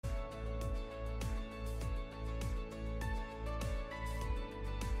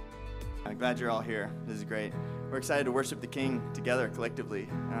Glad you're all here. This is great. We're excited to worship the King together collectively.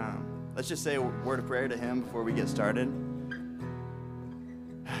 Let's just say a word of prayer to him before we get started.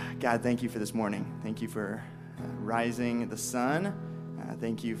 God, thank you for this morning. Thank you for rising the sun.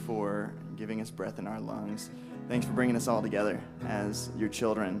 Thank you for giving us breath in our lungs. Thanks for bringing us all together as your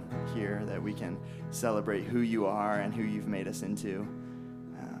children here, that we can celebrate who you are and who you've made us into.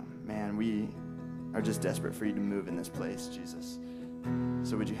 Man, we are just desperate for you to move in this place, Jesus.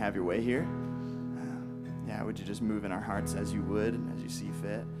 So would you have your way here? Would you just move in our hearts as you would, as you see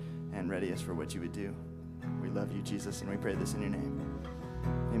fit, and ready us for what you would do. We love you, Jesus, and we pray this in your name.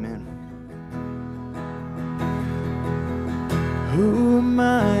 Amen. Who am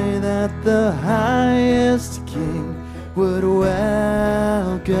I that the highest King would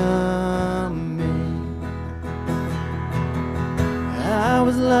welcome me? I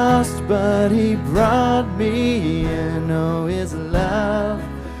was lost, but he brought me in. Oh, his love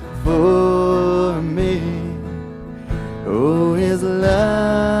for me. Oh, his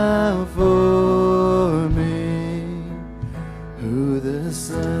love for me. Who the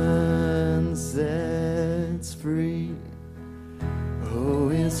sun sets free, oh,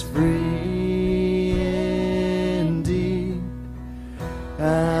 is free indeed.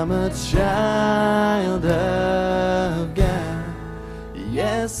 I'm a child of God.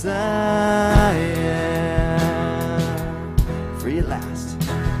 Yes, I am. Free at last.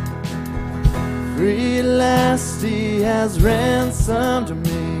 Free at last, he has ransomed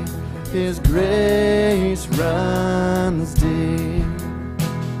me. His grace runs deep.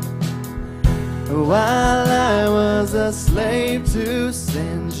 While I was a slave to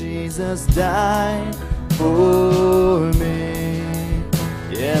sin, Jesus died for me.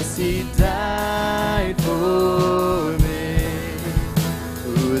 Yes, he died for me.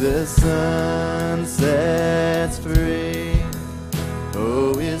 Who the sun sets free,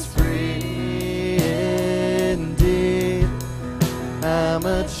 oh, is free indeed. I'm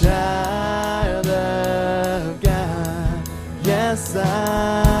a child of God. Yes,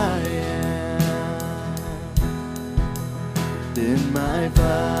 I am. In my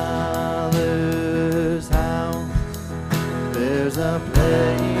Father's house, there's a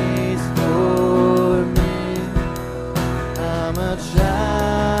place for me. I'm a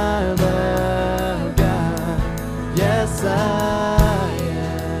child of God. Yes, I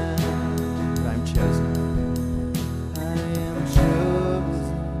am. I'm chosen. I am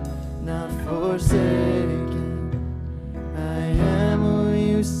chosen, not forsaken. I am who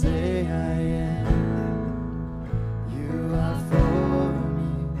you say I am. You are for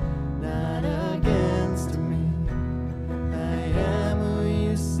me, not against me. I am who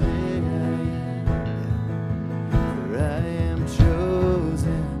you say I am. For I am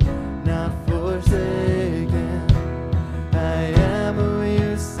chosen, not forsaken. I am who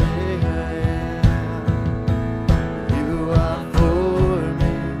you say I am. You are for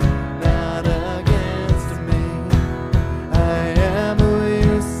me, not against me. I am who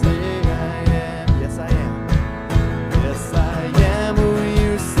you say I am. Yes, I am. Yes, I am who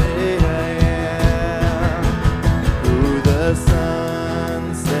you say I am. Who the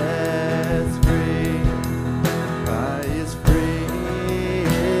sun sets free, is free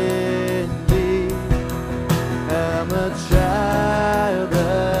indeed. I'm a child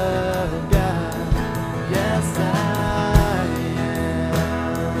of God. Yes, I am.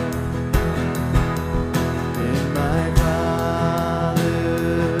 In my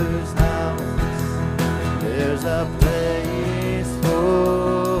Father's house, there's a place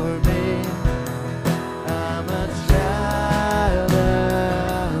for me. I'm a child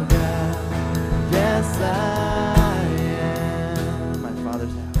of God. Yes, I am. My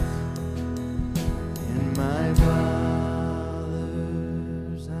Father's house. In my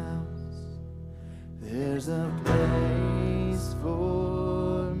Father's house, there's a place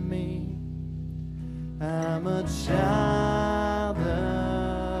for me. I'm a child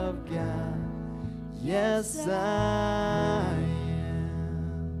of God. Yes, I am.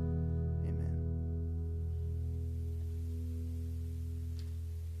 Amen.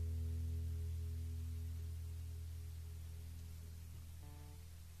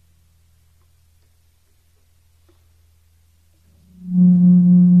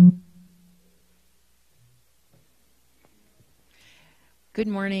 Good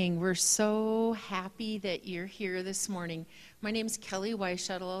morning. We're so happy that you're here this morning. My name's Kelly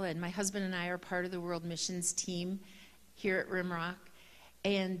Weishuttle, and my husband and I are part of the World Missions team here at Rimrock.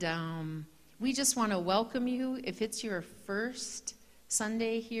 And we just want to welcome you. If it's your first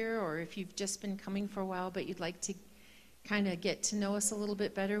Sunday here, or if you've just been coming for a while but you'd like to kind of get to know us a little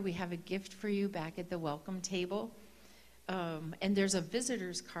bit better, we have a gift for you back at the welcome table. And there's a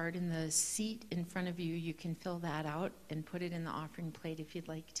visitor's card in the seat in front of you. You can fill that out and put it in the offering plate if you'd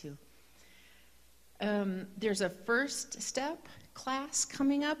like to. There's a first step class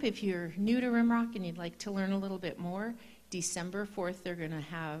coming up. If you're new to Rimrock and you'd like to learn a little bit more, December 4th, they're going to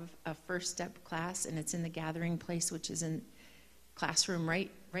have a first step class, and it's in the gathering place, which is in classroom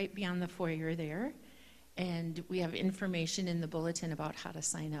right beyond the foyer there. And we have information in the bulletin about how to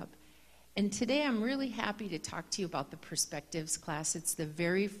sign up. And today I'm really happy to talk to you about the Perspectives class. It's the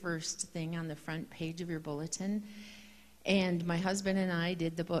very first thing on the front page of your bulletin. And my husband and I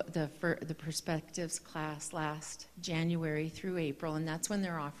did the Perspectives class last January through April, and that's when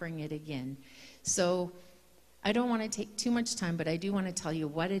they're offering it again. So I don't want to take too much time, but I do want to tell you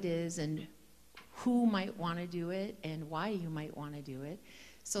what it is and who might want to do it and why you might want to do it.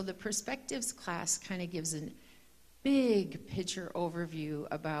 So the Perspectives class kind of gives a big picture overview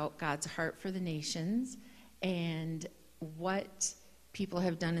about God's heart for the nations and what people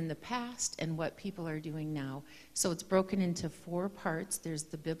have done in the past and what people are doing now. So it's broken into 4 parts. There's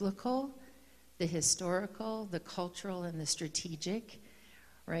the biblical, the historical, the cultural, and the strategic,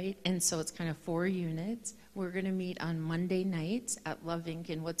 right? And so it's kind of 4 units. We're going to meet on Monday nights at Love Inc.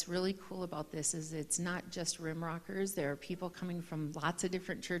 And what's really cool about this is it's not just Rimrockers. There are people coming from lots of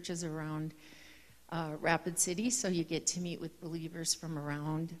different churches around Rapid City, so you get to meet with believers from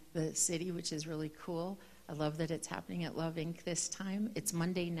around the city, which is really cool. I love that it's happening at Love Inc. this time. It's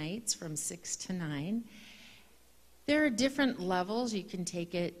Monday nights from 6 to 9. There are different levels. You can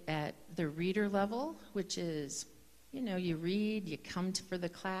take it at the reader level, which is, you read, you come for the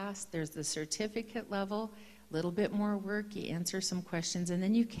class. There's the certificate level, a little bit more work, you answer some questions, and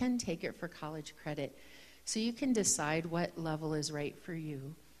then you can take it for college credit. So you can decide what level is right for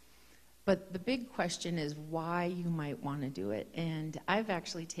you. But the big question is why you might want to do it. And I've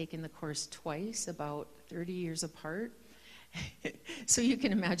actually taken the course twice, about 30 years apart. So you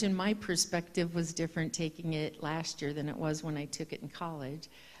can imagine my perspective was different taking it last year than it was when I took it in college.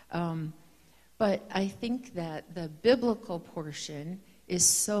 But I think that the biblical portion is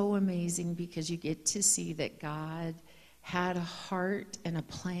so amazing because you get to see that God had a heart and a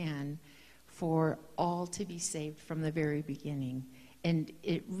plan for all to be saved from the very beginning. And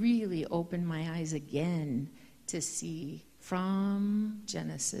it really opened my eyes again to see from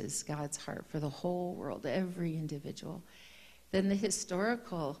Genesis God's heart for the whole world, every individual. Then the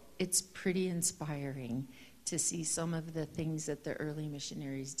historical, it's pretty inspiring to see some of the things that the early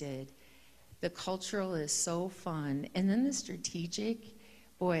missionaries did. The cultural is so fun. And then the strategic,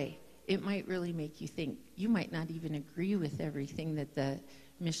 boy, it might really make you think. You might not even agree with everything that the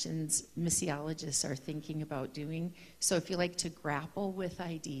missiologists are thinking about doing. So if you like to grapple with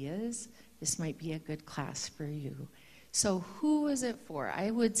ideas, this might be a good class for you. So who is it for?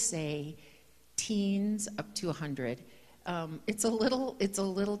 I would say teens up to 100. It's a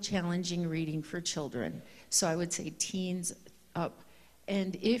little challenging reading for children. So I would say teens up.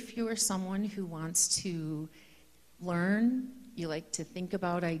 And if you're someone who wants to learn, you like to think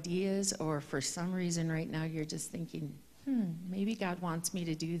about ideas, or for some reason right now you're just thinking, maybe God wants me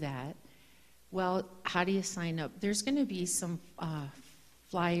to do that. Well, how do you sign up? There's going to be some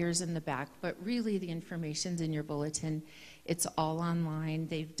flyers in the back, but really the information's in your bulletin. It's all online.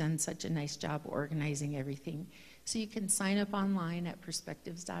 They've done such a nice job organizing everything. So you can sign up online at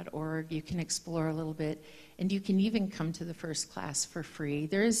perspectives.org. You can explore a little bit, and you can even come to the first class for free.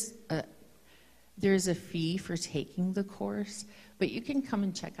 There's a fee for taking the course, but you can come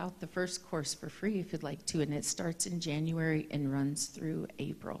and check out the first course for free if you'd like to, and it starts in January and runs through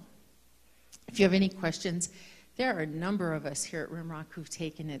April. If you have any questions, there are a number of us here at Rimrock who've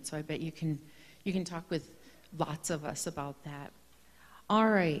taken it, so I bet you can talk with lots of us about that. All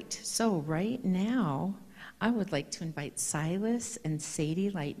right, so right now, I would like to invite Silas and Sadie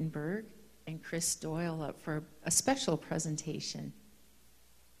Leitenberg and Chris Doyle up for a special presentation.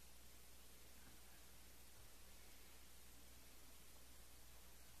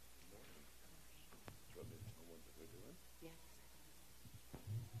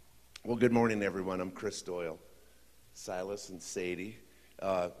 Well, good morning, everyone. I'm Chris Doyle. Silas and Sadie.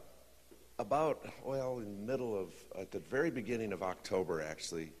 At the very beginning of October,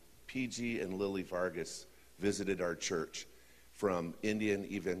 actually, PG and Lily Vargas visited our church from Indian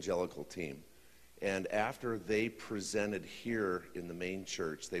Evangelical Team. And after they presented here in the main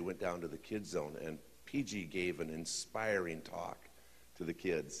church, they went down to the kids zone, and PG gave an inspiring talk to the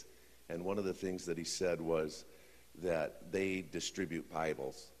kids. And one of the things that he said was that they distribute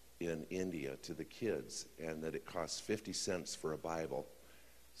Bibles in India to the kids, and that it costs 50 cents for a Bible.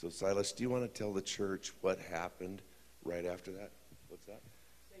 So Silas, do you want to tell the church what happened right after that? What's that?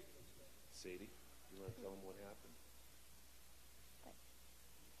 Sadie, you want to tell them what happened?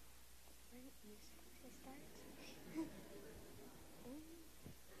 When music class starts?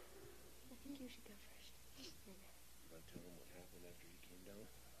 I think you should go first. Want to tell him what happened after he came down?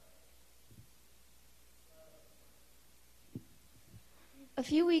 A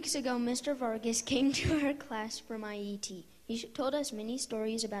few weeks ago, Mr. Vargas came to our class from IET. He told us many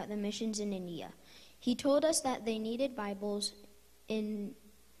stories about the missions in India. He told us that they needed Bibles in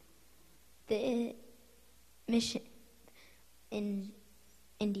the mission in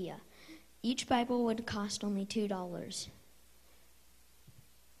India. Each Bible would cost only $2.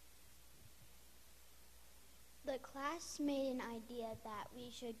 The class made an idea that we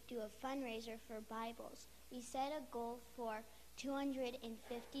should do a fundraiser for Bibles. We set a goal for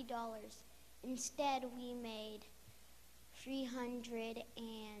 $250. Instead, we made $330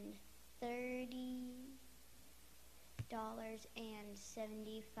 and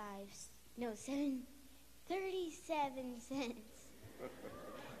 37 cents.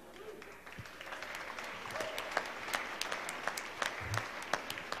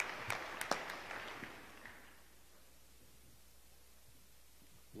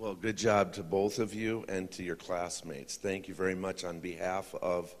 Well, good job to both of you and to your classmates. Thank you very much on behalf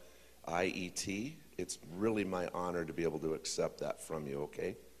of IET. It's really my honor to be able to accept that from you,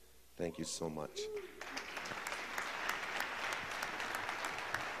 okay? Thank you so much.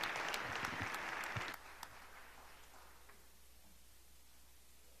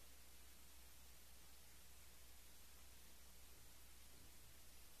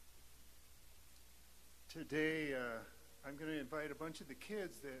 Today, I'm going to invite a bunch of the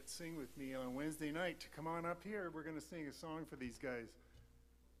kids that sing with me on Wednesday night to come on up here. We're going to sing a song for these guys.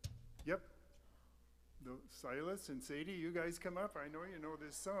 Yep. Silas and Sadie, you guys come up. I know you know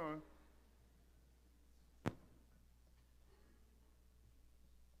this song.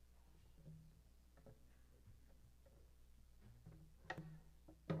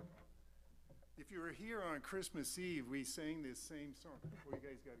 If you were here on Christmas Eve, we sang this same song. Oh, you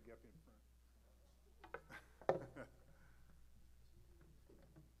guys got to get up in front.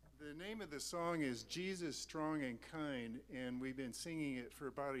 The name of the song is Jesus Strong and Kind, and we've been singing it for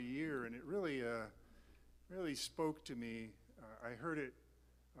about a year, and it really spoke to me. I heard it,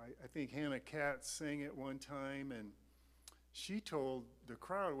 I think Hannah Katz sang it one time, and she told the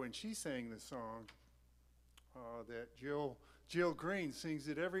crowd when she sang the song that Jill Green sings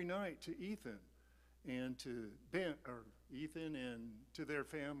it every night to Ethan and to Ethan and to their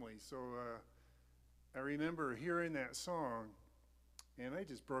family. So I remember hearing that song, and I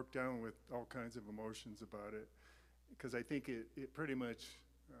just broke down with all kinds of emotions about it, because I think it pretty much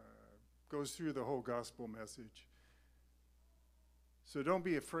goes through the whole gospel message. So don't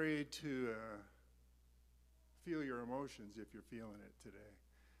be afraid to feel your emotions if you're feeling it today.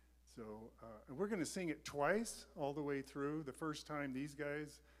 So and we're going to sing it twice all the way through. The first time these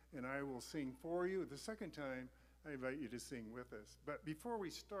guys and I will sing for you. The second time I invite you to sing with us. But before we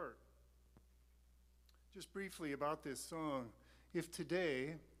start, just briefly about this song. If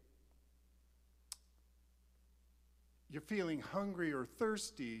today you're feeling hungry or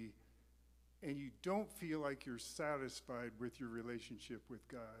thirsty and you don't feel like you're satisfied with your relationship with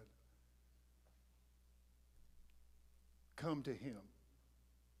God, come to Him.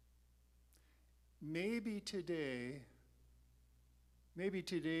 Maybe today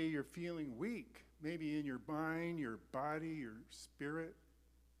you're feeling weak, maybe in your mind, your body, your spirit.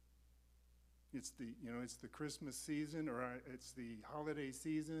 It's the Christmas season, or it's the holiday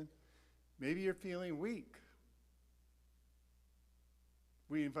season. Maybe you're feeling weak.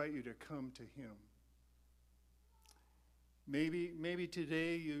 We invite you to come to Him. Maybe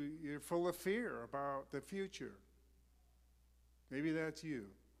today you're full of fear about the future. Maybe that's you.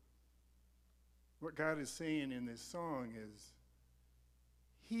 What God is saying in this song is,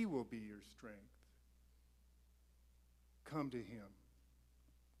 He will be your strength. Come to Him.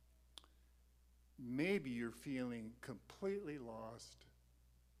 Maybe you're feeling completely lost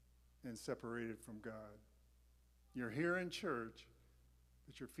and separated from God. You're here in church,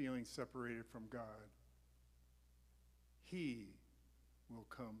 but you're feeling separated from God. He will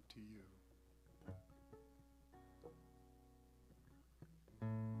come to you.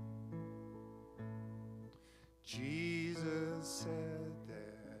 Jesus said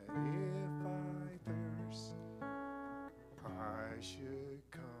that if I thirst, I should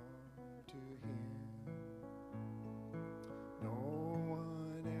come to Him. No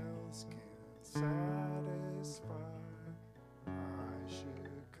one else can satisfy. I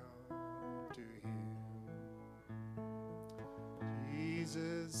should come to Him.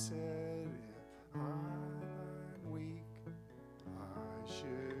 Jesus said, if I'm weak, I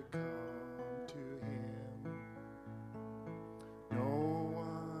should come to Him. No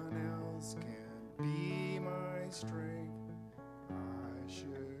one else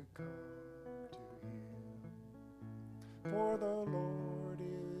For the Lord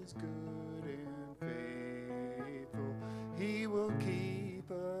is good and faithful. He will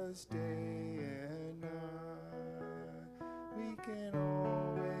keep us day and night. We can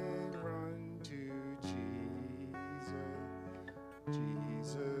always run to Jesus,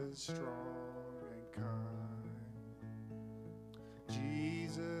 Jesus strong and kind.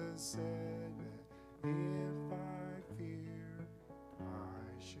 Jesus said that if I fear,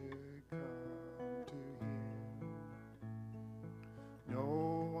 I should come to him. No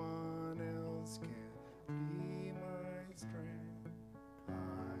one else can be my strength.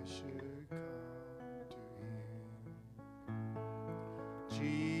 I should come to him.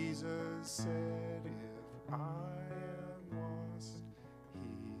 Jesus said if I am lost,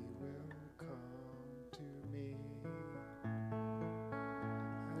 he will come to me.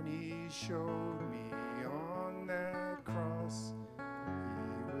 And he showed me on that cross, he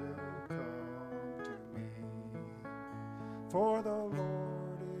will come to me. For the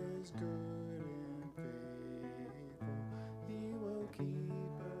Lord is good and faithful. He will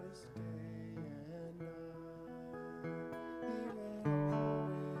keep us day and night. He will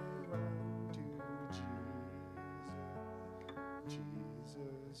always run to Jesus,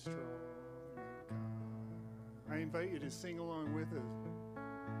 Jesus strong and kind. I invite you to sing along with us.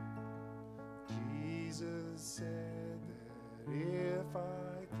 Jesus said that if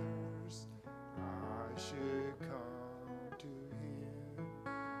I thirst, I should come to him.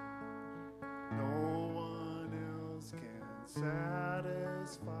 No one else can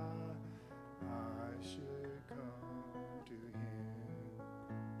satisfy. I should come to him.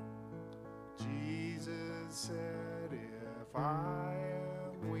 Jesus said if I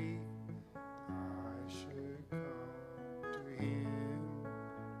am weak, I should come to him.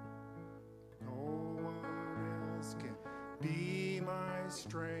 No one else can be my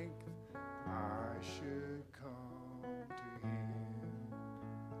strength. I should come to him.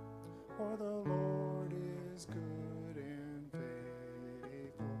 For the Lord is good and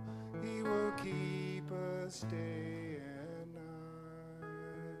faithful. He will keep us day and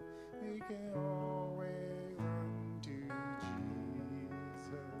night. We can always run to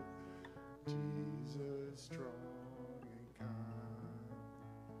Jesus, Jesus strong and kind.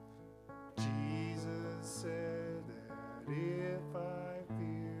 Jesus said that if I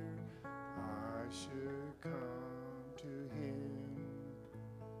fear, I should come to him.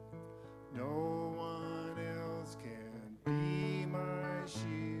 No one else can be my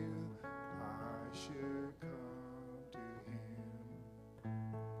shield. I should come to him.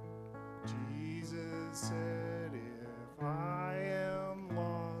 Jesus said if I am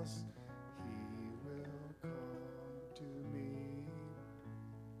lost, he will come to me.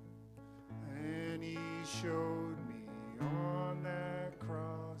 And he showed me on that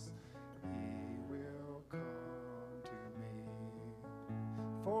cross, he will come to me.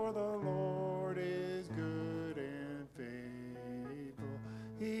 For the Lord is good and faithful.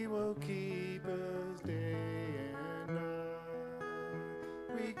 He will keep us day and night.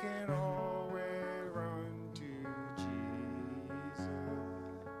 We can always run to Jesus,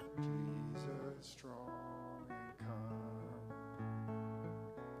 Jesus strong and kind.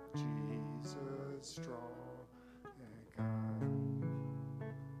 Jesus strong and kind.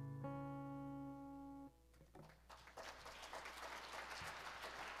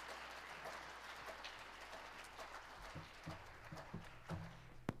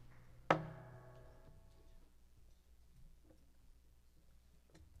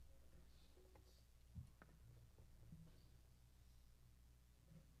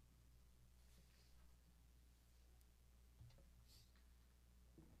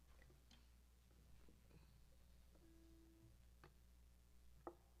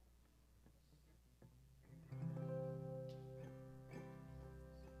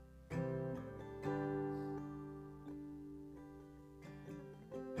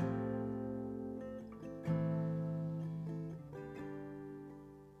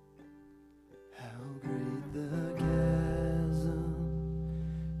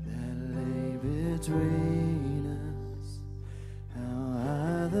 between us. How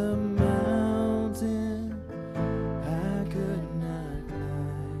high the mountain I could not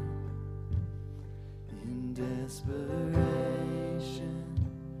climb. In desperation,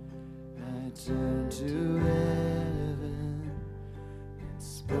 I turned to heaven and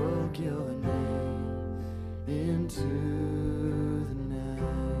spoke your name into the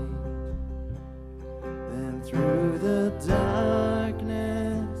night. Then through the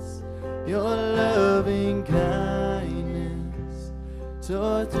darkness, your loving kindness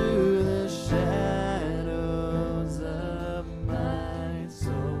tore through the shadows of my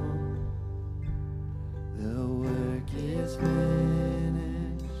soul. The work is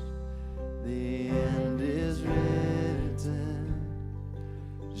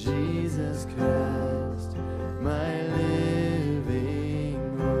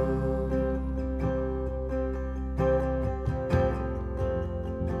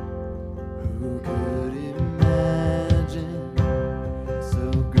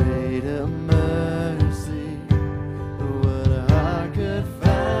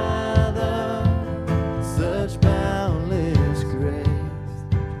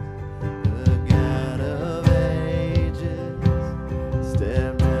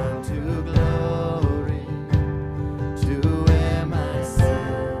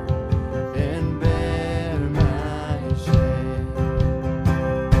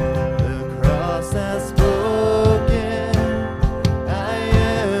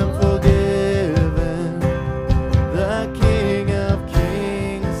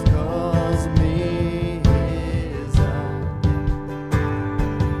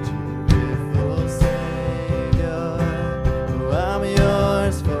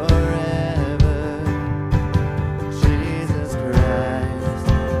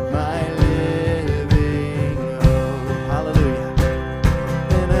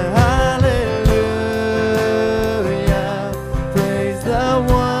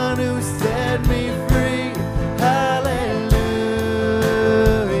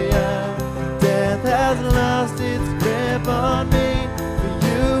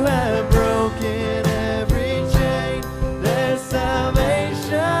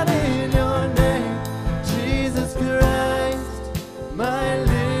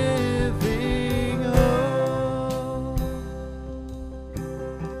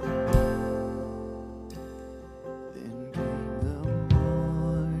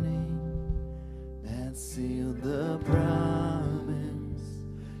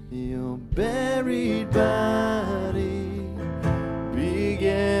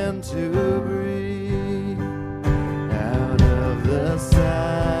land to breathe. Out of the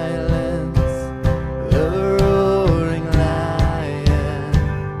silence, the roaring lion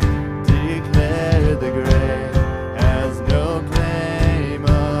declared the grave has no claim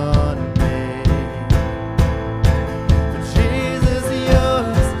on me. But Jesus,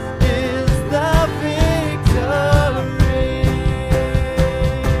 yours is the victory.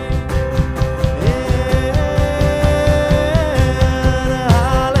 And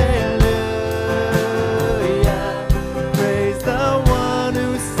hallelujah, praise the one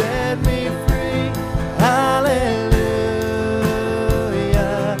who set me free. Hallelujah,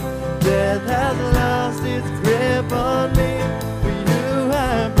 death has lost its grip on me. For you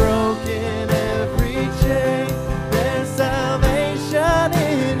have broken every chain. There's salvation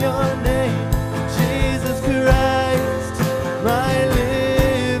in your name, Jesus Christ, my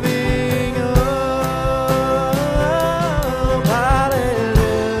living hope.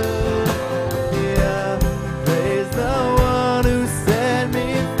 Hallelujah, praise the one who set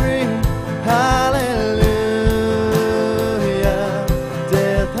me free. Hallelujah,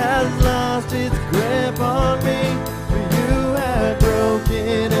 death has lost its grip on me. For you have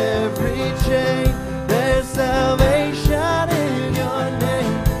broken every chain. There's salvation in your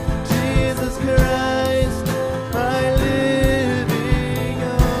name, Jesus Christ, my living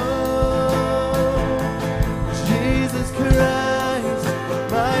hope. Jesus Christ,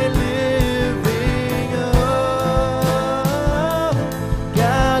 my living hope.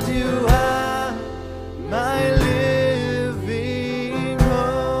 God, you are my living hope.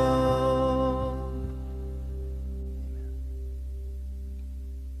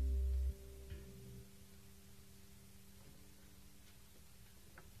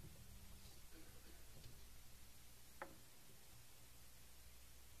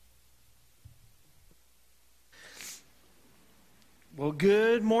 Well,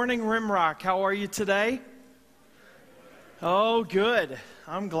 good morning, Rimrock. How are you today? Oh, good.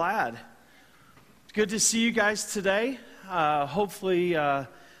 I'm glad. It's good to see you guys today. Hopefully, the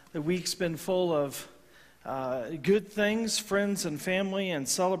week's been full of good things, friends and family, and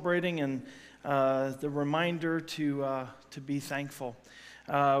celebrating, and the reminder to be thankful.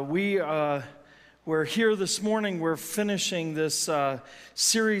 We're here this morning. We're finishing this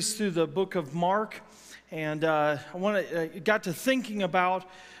series through the book of Mark. And I got to thinking about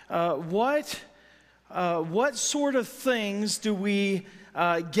what sort of things do we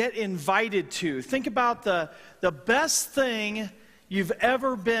get invited to? Think about the best thing you've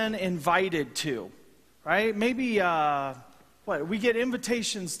ever been invited to, right? Maybe we get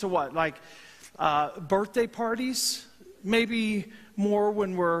invitations to what? Like birthday parties, maybe more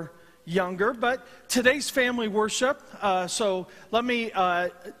when we're younger. But today's family worship. So let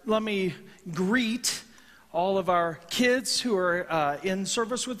me greet all of our kids who are in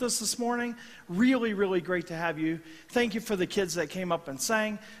service with us this morning. Really, really great to have you. Thank you for the kids that came up and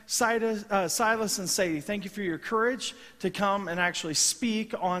sang. Silas and Sadie, thank you for your courage to come and actually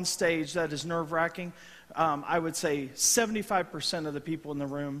speak on stage. That is nerve-wracking. I would say 75% of the people in the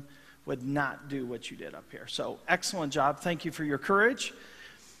room would not do what you did up here. So excellent job. Thank you for your courage.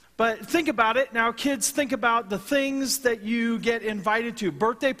 But think about it. Now, kids, think about the things that you get invited to.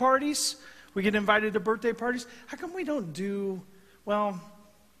 Birthday parties. We get invited to birthday parties. How come we don't do, well,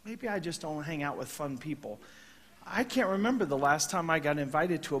 maybe I just don't hang out with fun people. I can't remember the last time I got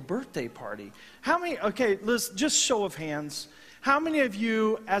invited to a birthday party. How many, okay, let's just show of hands. How many of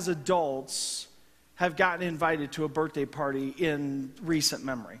you as adults have gotten invited to a birthday party in recent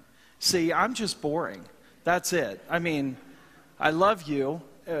memory? See, I'm just boring. That's it. I mean, I love you.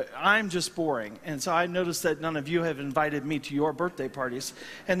 I'm just boring. And so I noticed that none of you have invited me to your birthday parties.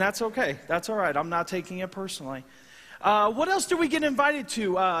 And that's okay. That's all right. I'm not taking it personally. What else do we get invited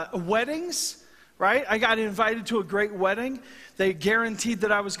to? Weddings, right? I got invited to a great wedding. They guaranteed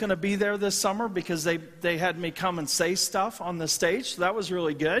that I was going to be there this summer because they had me come and say stuff on the stage. So that was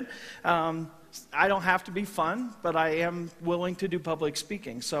really good. I don't have to be fun, but I am willing to do public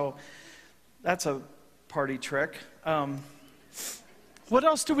speaking. So that's a party trick. What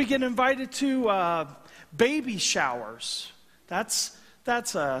else do we get invited to? Baby showers. That's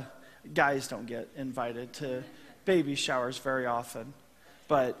guys don't get invited to baby showers very often,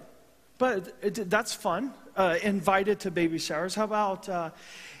 but that's fun. Invited to baby showers. How about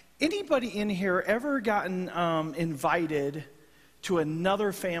anybody in here ever gotten invited to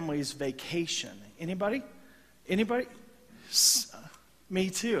another family's vacation? Anybody? Me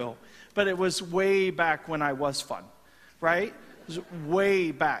too. But it was way back when I was fun, right? It was way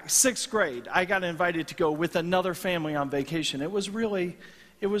back, 6th grade. I got invited to go with another family on vacation. It was really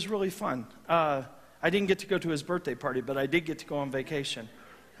fun. I didn't get to go to his birthday party, but I did get to go on vacation.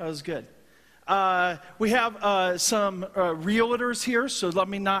 That was good. We have some realtors here, so let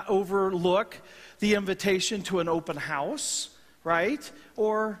me not overlook the invitation to an open house, right?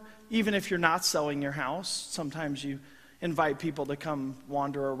 Or even if you're not selling your house, sometimes you invite people to come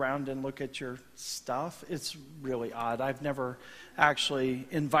wander around and look at your stuff. It's really odd. I've never actually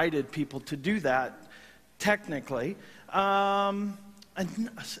invited people to do that, technically.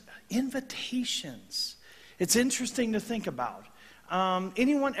 Invitations. It's interesting to think about.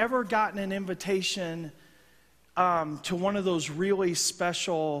 Anyone ever gotten an invitation to one of those really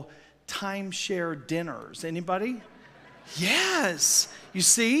special timeshare dinners? Anybody? Yes. You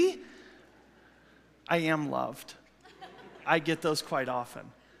see? I am loved. I get those quite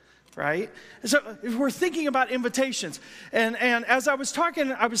often, right? So we're thinking about invitations. And as I was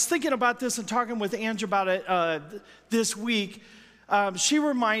thinking about this and talking with Angie about it this week. She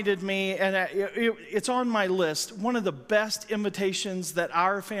reminded me, and it's on my list, one of the best invitations that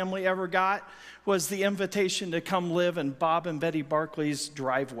our family ever got was the invitation to come live in Bob and Betty Barkley's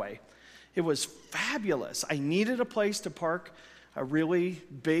driveway. It was fabulous. I needed a place to park a really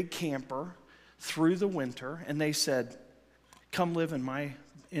big camper through the winter, and they said, come live in my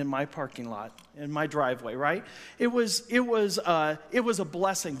parking lot, in my driveway, right? It was a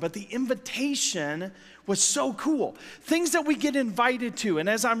blessing, but the invitation was so cool. Things that we get invited to. And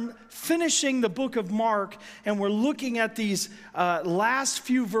as I'm finishing the book of Mark and we're looking at these last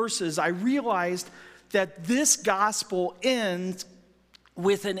few verses, I realized that this gospel ends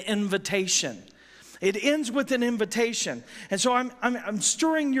with an invitation. It ends with an invitation. And so I'm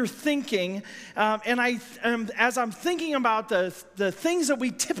stirring your thinking, as I'm thinking about the things that we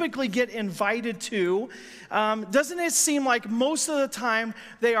typically get invited to, doesn't it seem like most of the time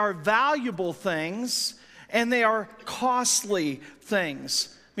they are valuable things and they are costly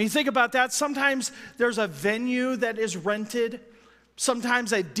things? When you think about that, sometimes there's a venue that is rented.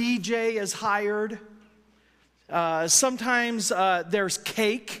 Sometimes a DJ is hired. Sometimes there's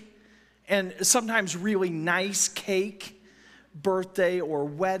cake. And sometimes really nice cake, birthday or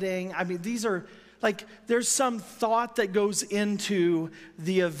wedding. I mean, these are like, there's some thought that goes into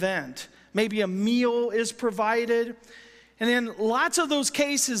the event. Maybe a meal is provided. And in lots of those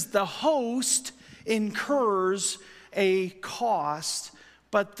cases, the host incurs a cost,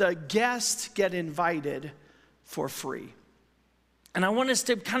 but the guests get invited for free. And I want us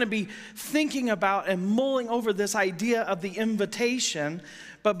to kind of be thinking about and mulling over this idea of the invitation.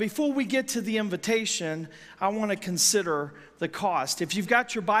 But before we get to the invitation, I want to consider the cost. If you've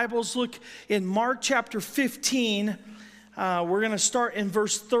got your Bibles, look in Mark chapter 15. We're going to start in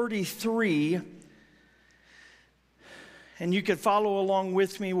verse 33. And you can follow along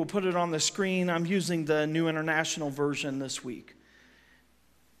with me. We'll put it on the screen. I'm using the New International Version this week.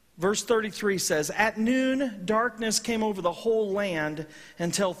 Verse 33 says, "At noon, darkness came over the whole land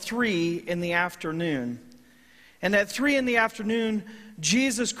until 3 in the afternoon. And at 3 in the afternoon,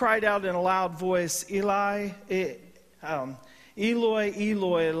 Jesus cried out in a loud voice, Eloi,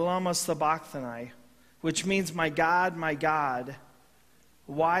 Eloi, lama sabachthani, which means, my God,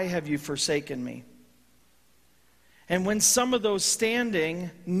 why have you forsaken me? And when some of those standing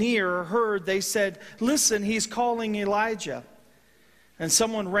near heard, they said, listen, he's calling Elijah. And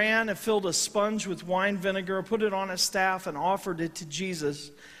someone ran and filled a sponge with wine vinegar, put it on a staff, and offered it to Jesus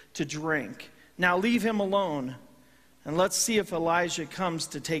to drink. Now leave him alone, and let's see if Elijah comes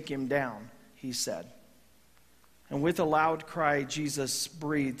to take him down, he said. And with a loud cry, Jesus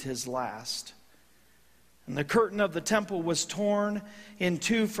breathed his last. And the curtain of the temple was torn in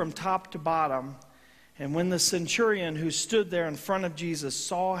two from top to bottom. And when the centurion who stood there in front of Jesus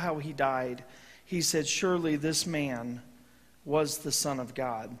saw how he died, he said, surely this man was the Son of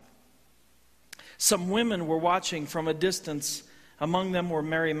God. Some women were watching from a distance. Among them were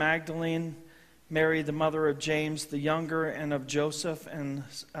Mary Magdalene, Mary the mother of James the younger, and of Joseph, and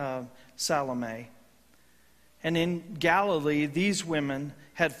Salome. And in Galilee, these women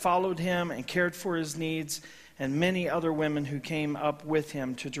had followed him and cared for his needs, and many other women who came up with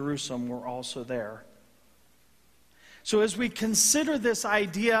him to Jerusalem were also there. So as we consider this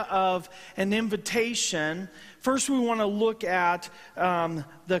idea of an invitation, first we want to look at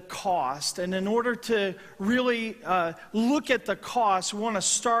the cost. And in order to really look at the cost, we want to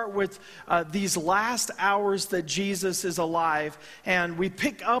start with these last hours that Jesus is alive. And we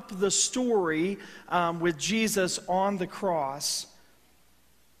pick up the story with Jesus on the cross.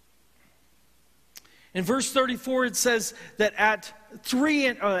 In verse 34, it says that at 3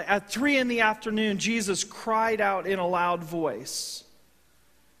 in the afternoon, Jesus cried out in a loud voice.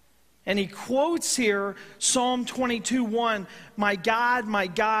 And he quotes here Psalm 22:1, my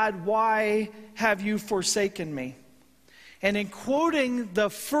God, why have you forsaken me? And in quoting the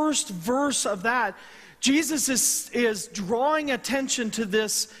first verse of that, Jesus is drawing attention to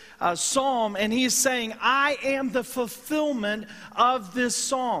this psalm, and he is saying, I am the fulfillment of this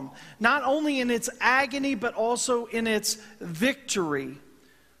psalm. Not only in its agony, but also in its victory.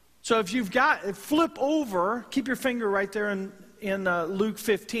 So if you've got, flip over, keep your finger right there in Luke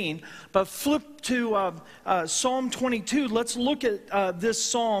 15, but flip to Psalm 22. Let's look at this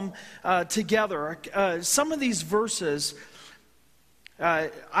psalm together. Some of these verses,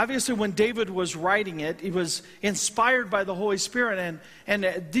 obviously when David was writing it, he was inspired by the Holy Spirit,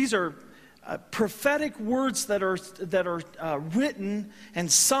 and these are prophetic words that are written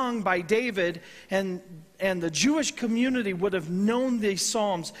and sung by David, and the Jewish community would have known these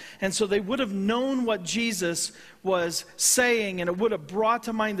psalms, and so they would have known what Jesus was saying, and it would have brought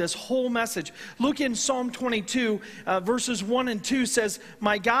to mind this whole message. Look in Psalm 22, verses 1 and 2 says,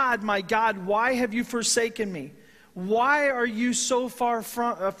 my God, why have you forsaken me? Why are you so far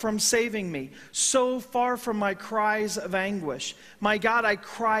from saving me, so far from my cries of anguish? My God, I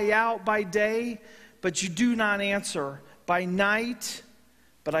cry out by day, but you do not answer. By night,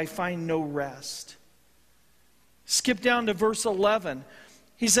 but I find no rest. Skip down to verse 11.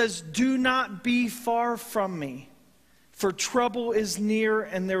 He says, do not be far from me, for trouble is near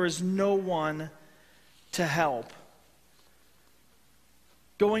and there is no one to help.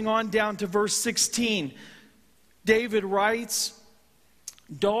 Going on down to verse 16, David writes,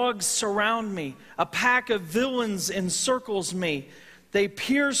 dogs surround me, a pack of villains encircles me. They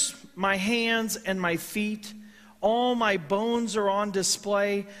pierce my hands and my feet. All my bones are on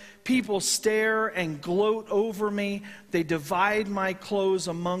display. People stare and gloat over me. They divide my clothes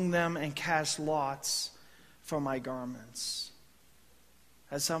among them and cast lots for my garments.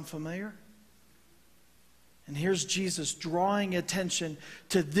 That sound familiar? And here's Jesus drawing attention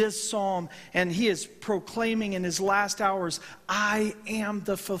to this psalm, and he is proclaiming in his last hours, I am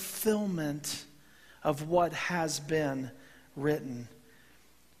the fulfillment of what has been written.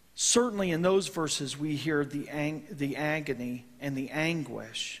 Certainly in those verses we hear the agony and the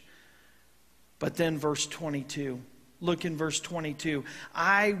anguish. But then verse 22, look in verse 22.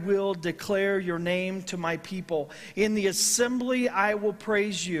 I will declare your name to my people. In the assembly I will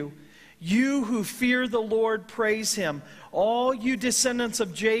praise you. You who fear the Lord, praise him. All you descendants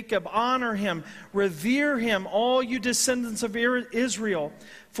of Jacob, honor him. Revere him, all you descendants of Israel.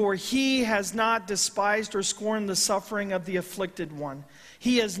 For he has not despised or scorned the suffering of the afflicted one.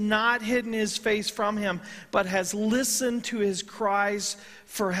 He has not hidden his face from him, but has listened to his cries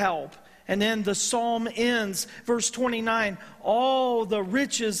for help. And then the psalm ends, verse 29, all the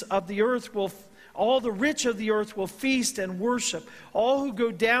rich of the earth will feast and worship. All who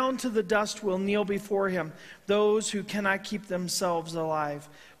go down to the dust will kneel before him. Those who cannot keep themselves alive.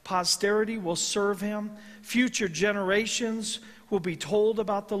 Posterity will serve him. Future generations will be told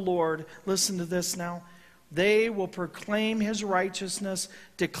about the Lord. Listen to this now. They will proclaim his righteousness,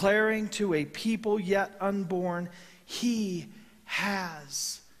 declaring to a people yet unborn, he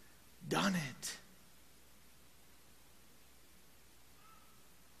has done it.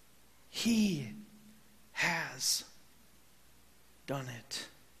 He has done it.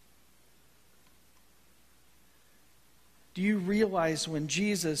 Do you realize when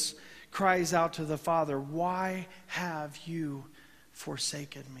Jesus cries out to the Father, why have you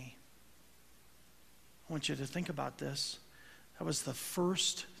forsaken me? I want you to think about this. That was the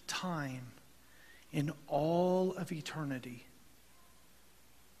first time in all of eternity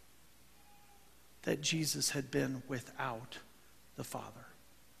that Jesus had been without the Father.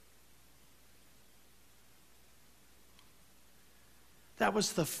 That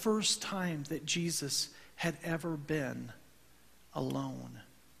was the first time that Jesus had ever been alone.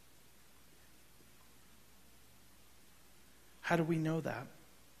 How do we know that?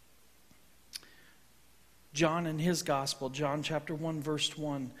 John in his gospel, John chapter 1 verse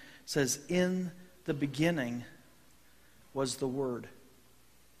 1 says, in the beginning was the Word.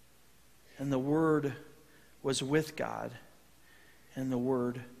 And the Word was with God. And the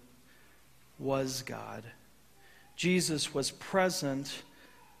Word was God. Jesus was present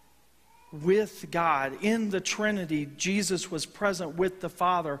with God in the Trinity. Jesus was present with the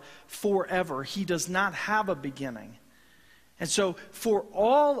Father forever. He does not have a beginning. And so for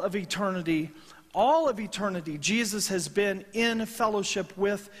all of eternity, Jesus has been in fellowship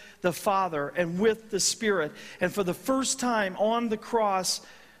with the Father and with the Spirit. And for the first time on the cross,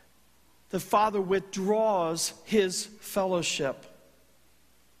 the Father withdraws his fellowship.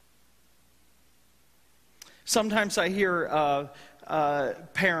 Sometimes I hear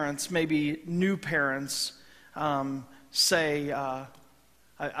parents, maybe new parents, say,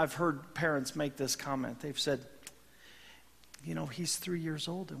 I've heard parents make this comment. They've said, You know, he's 3 years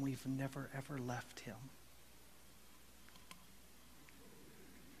old and we've never, ever left him.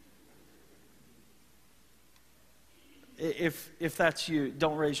 If that's you,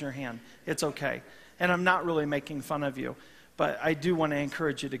 don't raise your hand. It's okay. And I'm not really making fun of you, but I do want to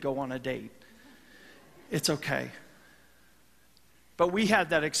encourage you to go on a date. It's okay. But we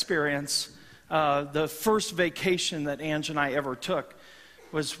had that experience. The first vacation that Ange and I ever took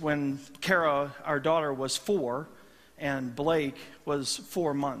was when Kara, our daughter, was 4, and Blake was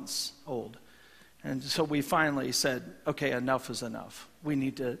 4 months old. And so we finally said, okay, enough is enough. We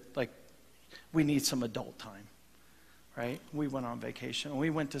need some adult time. Right? We went on vacation. We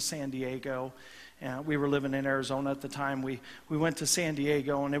went to San Diego. And we were living in Arizona at the time. We went to San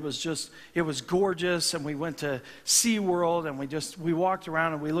Diego, and it was gorgeous. And we went to SeaWorld, and we walked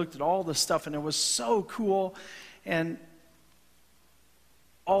around and we looked at all the stuff, and it was so cool. And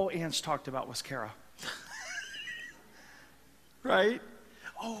all Ange talked about was Kara. Right?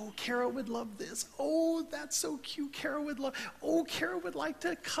 Oh, Kara would love this. Oh, that's so cute. Kara would love. Oh, Kara would like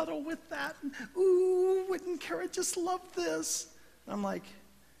to cuddle with that. And, ooh, wouldn't Kara just love this? And I'm like,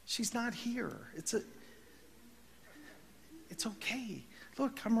 she's not here. It's okay.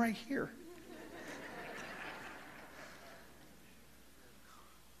 Look, I'm right here.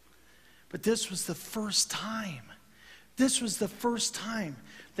 But this was the first time. This was the first time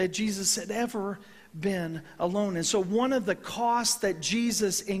that Jesus had ever been alone. And so one of the costs that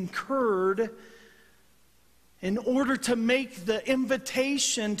Jesus incurred in order to make the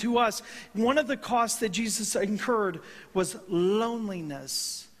invitation to us, one of the costs that Jesus incurred was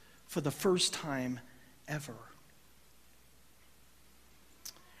loneliness for the first time ever.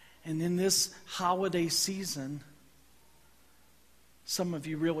 And in this holiday season, some of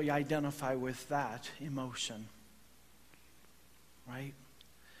you really identify with that emotion, right?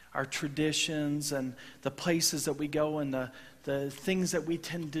 Our traditions and the places that we go and the things that we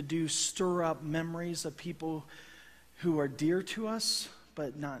tend to do stir up memories of people who are dear to us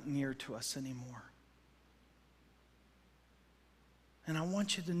but not near to us anymore. And I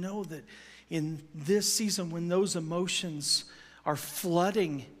want you to know that in this season, when those emotions are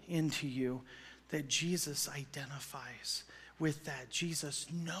flooding into you, that Jesus identifies with that. Jesus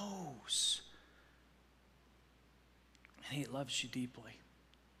knows. And he loves you deeply.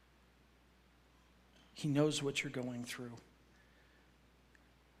 He knows what you're going through.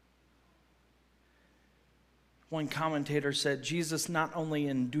 One commentator said, Jesus not only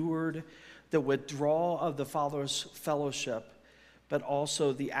endured the withdrawal of the Father's fellowship, but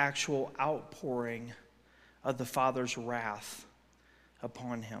also the actual outpouring of the Father's wrath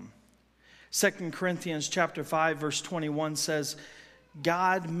upon him. 2 Corinthians chapter 5, verse 21 says,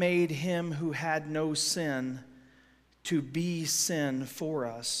 God made him who had no sin to be sin for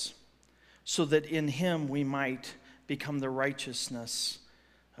us, so that in him we might become the righteousness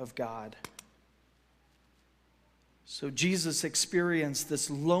of God. So Jesus experienced this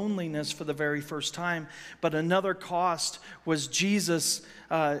loneliness for the very first time, but another cost was Jesus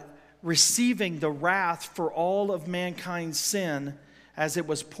receiving the wrath for all of mankind's sin as it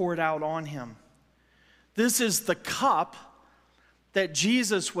was poured out on him. This is the cup that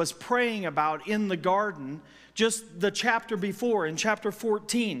Jesus was praying about in the garden, just the chapter before, in chapter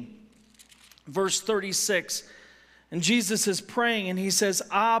 14. Verse 36, and Jesus is praying and he says,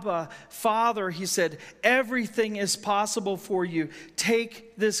 Abba, Father, he said, everything is possible for you.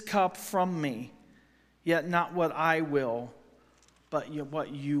 Take this cup from me, yet not what I will, but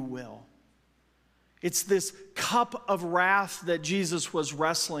what you will. It's this cup of wrath that Jesus was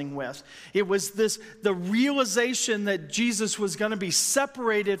wrestling with. It was the realization that Jesus was going to be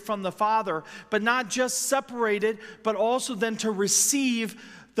separated from the Father, but not just separated, but also then to receive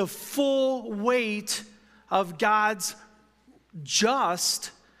the full weight of God's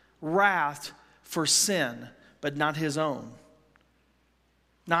just wrath for sin, but not his own.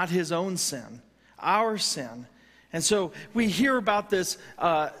 Not his own sin, our sin. And so we hear about this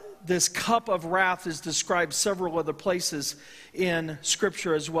cup of wrath is described several other places in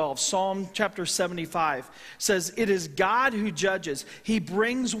Scripture as well. Psalm chapter 75 says, it is God who judges. He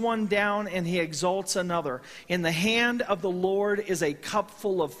brings one down and he exalts another. In the hand of the Lord is a cup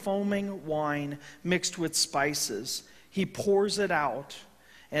full of foaming wine mixed with spices. He pours it out,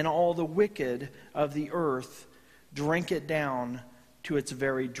 and all the wicked of the earth drink it down to its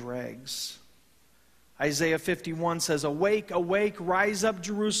very dregs. Isaiah 51 says, awake, awake, rise up,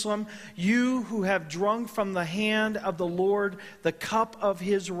 Jerusalem, you who have drunk from the hand of the Lord the cup of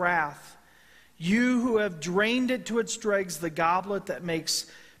his wrath, you who have drained it to its dregs, the goblet that makes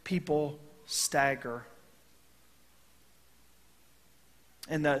people stagger.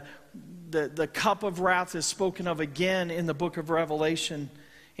 And the cup of wrath is spoken of again in the book of Revelation.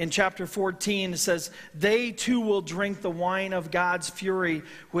 In chapter 14, it says, they too will drink the wine of God's fury,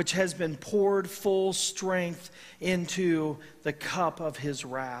 which has been poured full strength into the cup of his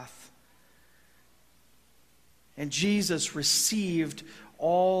wrath. And Jesus received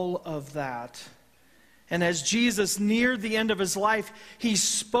all of that. And as Jesus neared the end of his life, he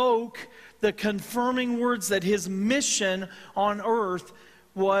spoke the confirming words that his mission on earth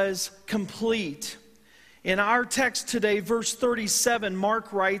was complete. In our text today, verse 37,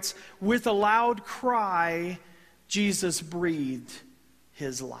 Mark writes, with a loud cry, Jesus breathed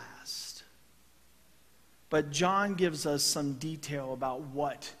his last. But John gives us some detail about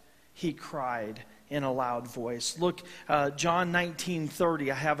what he cried in a loud voice. Look, John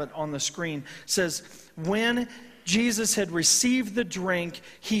 19:30, I have it on the screen, says, when Jesus had received the drink,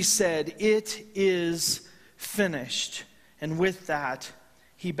 he said, it is finished. And with that,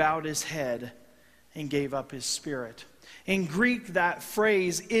 he bowed his head and gave up his spirit. In Greek, that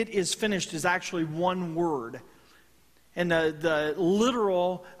phrase, it is finished, is actually one word. And the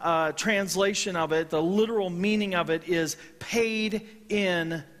literal translation of it, the literal meaning of it is paid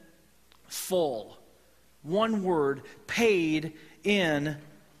in full. One word, paid in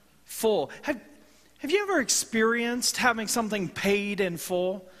full. Have you ever experienced having something paid in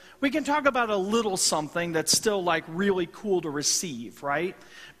full? We can talk about a little something that's still like really cool to receive, right?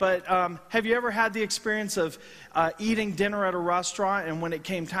 But have you ever had the experience of eating dinner at a restaurant and when it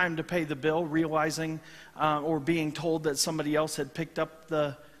came time to pay the bill, realizing or being told that somebody else had picked up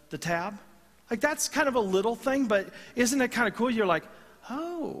the tab? Like that's kind of a little thing, but isn't it kind of cool? You're like,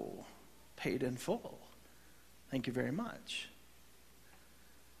 oh, paid in full. Thank you very much.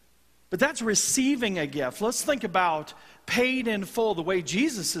 But that's receiving a gift. Let's think about paid in full. The way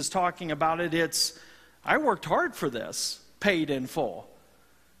Jesus is talking about it, it's, I worked hard for this, paid in full.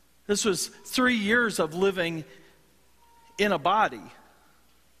 This was 3 years of living in a body,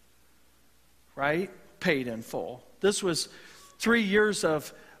 right? Paid in full. This was 3 years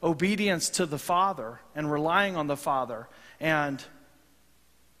of obedience to the Father and relying on the Father and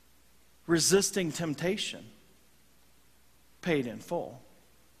resisting temptation. Paid in full.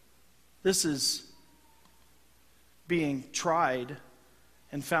 This is being tried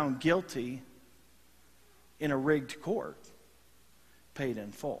and found guilty in a rigged court. Paid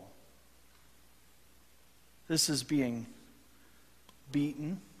in full. This is being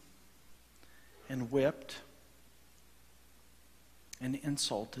beaten and whipped and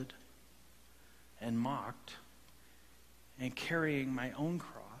insulted and mocked and carrying my own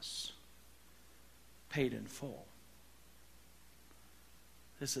cross. Paid in full.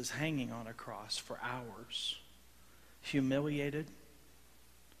 This is hanging on a cross for hours, humiliated,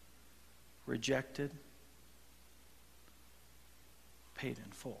 rejected, paid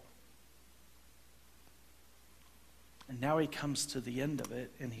in full. And now he comes to the end of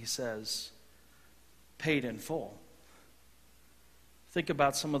it and he says, paid in full. Think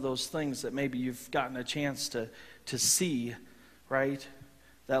about some of those things that maybe you've gotten a chance to see, right?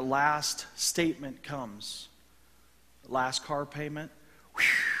 That last statement comes. Last car payment.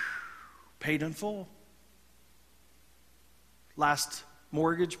 Paid in full. Last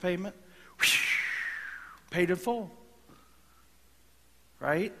mortgage payment, paid in full.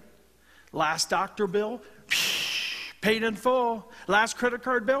 Right? Last doctor bill, paid in full. Last credit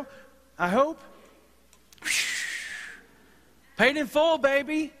card bill, I hope, paid in full,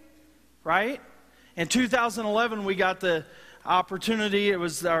 baby. Right? In 2011, we got the opportunity. It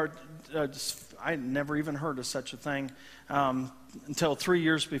was our, I never even heard of such a thing. Until 3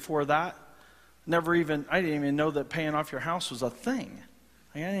 years before that. I didn't even know that paying off your house was a thing.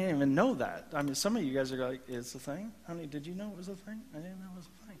 I didn't even know that. I mean, some of you guys are like, it's a thing? Honey, did you know it was a thing? I didn't know it was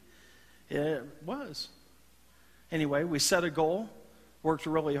a thing. It was. Anyway, we set a goal, worked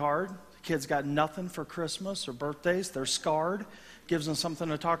really hard. The kids got nothing for Christmas or birthdays. They're scarred. Gives them something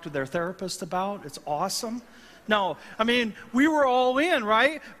to talk to their therapist about. It's awesome. No, I mean, we were all in,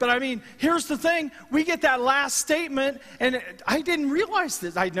 right? But I mean, here's the thing. We get that last statement, and I didn't realize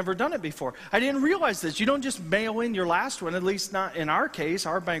this. I'd never done it before. I didn't realize this. You don't just mail in your last one, at least not in our case.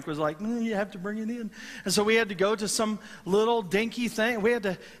 Our bank was like, you have to bring it in. And so we had to go to some little dinky thing. We had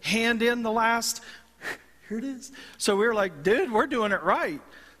to hand in the last, here it is. So we were like, dude, we're doing it right.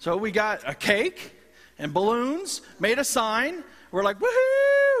 So we got a cake and balloons, made a sign. We're like,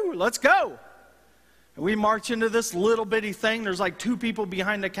 woohoo, let's go. And we march into this little bitty thing. There's like 2 people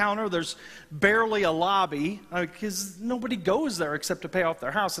behind the counter. There's barely a lobby because nobody goes there except to pay off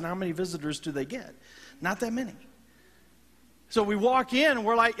their house. And how many visitors do they get? Not that many. So we walk in and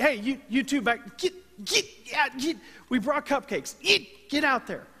we're like, hey, you two back, We brought cupcakes. Get out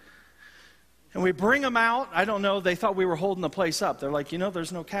there. And we bring them out. I don't know. They thought we were holding the place up. They're like,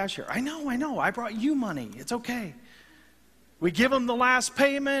 there's no cash here. I know. I brought you money. It's okay. We give them the last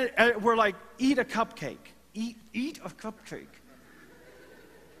payment. We're like, eat a cupcake. Eat a cupcake.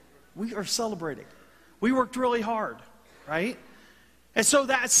 We are celebrating. We worked really hard, right? And so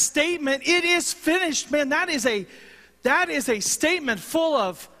that statement, it is finished, man. That is a statement full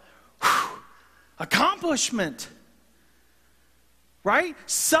of accomplishment. Right?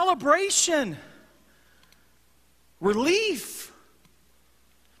 Celebration. Relief.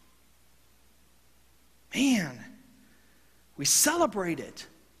 Man, we celebrate it.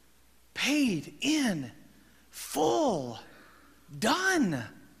 Paid in full. Done.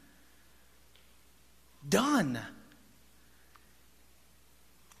 Done.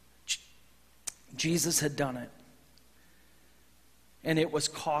 Jesus had done it. And it was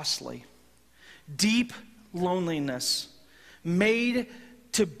costly. Deep loneliness. Made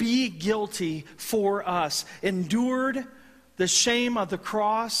to be guilty for us, endured the shame of the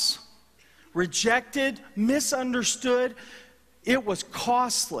cross, rejected, misunderstood. It was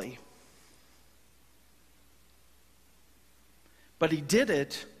costly. But he did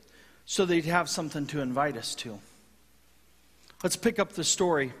it so that he'd have something to invite us to. Let's pick up the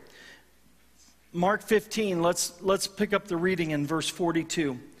story. Mark 15, let's pick up the reading in verse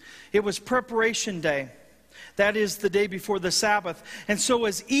 42. It was preparation day. That is the day before the Sabbath. And so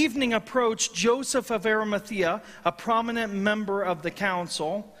as evening approached, Joseph of Arimathea, a prominent member of the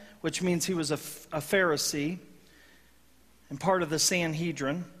council, which means he was a Pharisee and part of the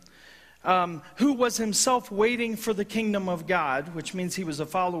Sanhedrin, who was himself waiting for the kingdom of God, which means he was a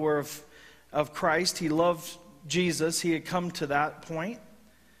follower of Christ. He loved Jesus. He had come to that point.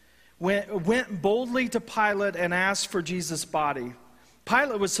 Went boldly to Pilate and asked for Jesus' body.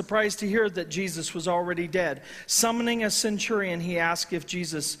 Pilate was surprised to hear that Jesus was already dead. Summoning a centurion, he asked if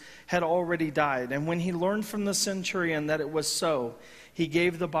Jesus had already died. And when he learned from the centurion that it was so, he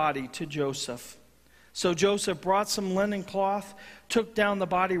gave the body to Joseph. So Joseph brought some linen cloth, took down the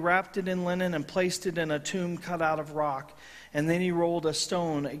body, wrapped it in linen, and placed it in a tomb cut out of rock. And then he rolled a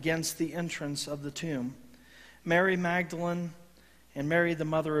stone against the entrance of the tomb. Mary Magdalene and Mary, the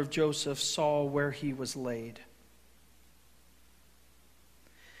mother of Joseph, saw where he was laid.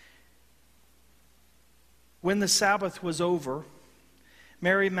 When the Sabbath was over,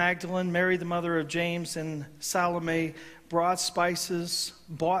 Mary Magdalene, Mary the mother of James, and Salome bought spices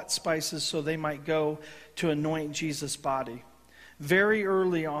so they might go to anoint Jesus' body. Very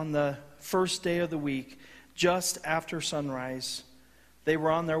early on the first day of the week, just after sunrise, they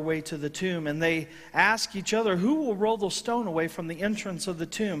were on their way to the tomb, and they asked each other, "Who will roll the stone away from the entrance of the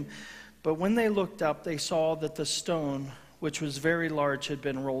tomb?" But when they looked up, they saw that the stone, which was very large, had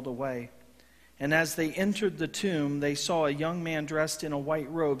been rolled away. And as they entered the tomb, they saw a young man dressed in a white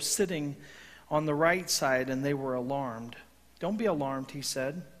robe sitting on the right side, and they were alarmed. "Don't be alarmed," he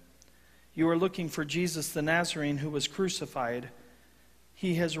said. "You are looking for Jesus the Nazarene who was crucified.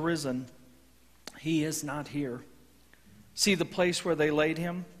 He has risen. He is not here. See the place where they laid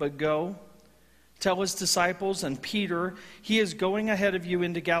him? But go, tell his disciples and Peter, he is going ahead of you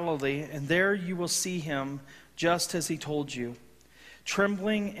into Galilee, and there you will see him just as he told you."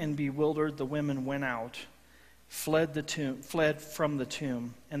 Trembling and bewildered, the women went out, fled from the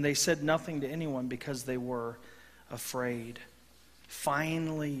tomb, and they said nothing to anyone because they were afraid.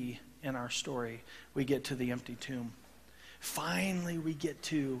 Finally, in our story, we get to the empty tomb. Finally, we get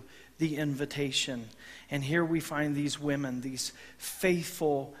to the invitation. And here we find these women, these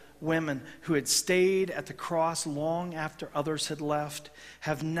faithful women who had stayed at the cross long after others had left,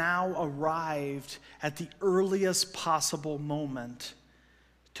 have now arrived at the earliest possible moment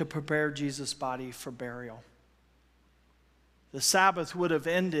to prepare Jesus' body for burial. The Sabbath would have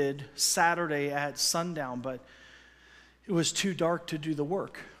ended Saturday at sundown, but it was too dark to do the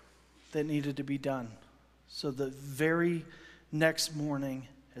work that needed to be done. So the very next morning,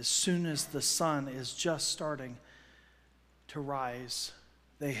 as soon as the sun is just starting to rise,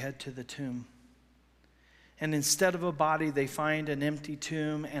 they head to the tomb. And instead of a body, they find an empty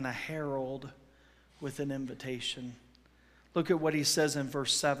tomb and a herald with an invitation. Look at what he says in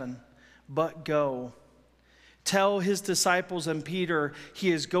verse 7. "But go, tell his disciples and Peter,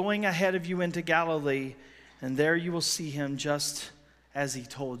 he is going ahead of you into Galilee, and there you will see him just as he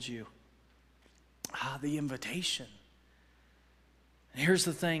told you." The invitation. And here's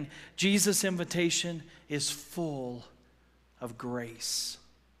the thing, Jesus' invitation is full of grace.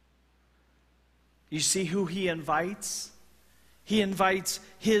 You see who he invites? He invites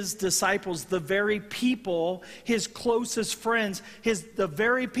his disciples, the very people, his closest friends, the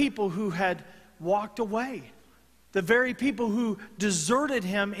very people who had walked away. The very people who deserted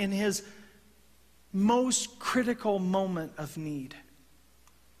him in his most critical moment of need.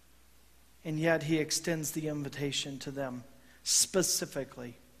 And yet he extends the invitation to them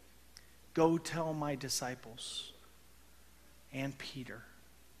specifically. Go tell my disciples and Peter.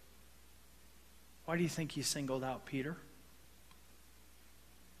 Why do you think he singled out Peter?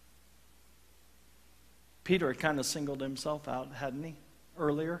 Peter had kind of singled himself out, hadn't he,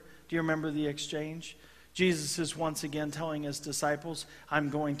 earlier? Do you remember the exchange? Jesus is once again telling his disciples, I'm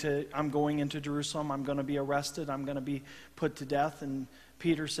going into Jerusalem, I'm going to be arrested, I'm going to be put to death. And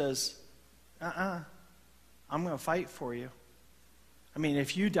Peter says, I'm going to fight for you. I mean,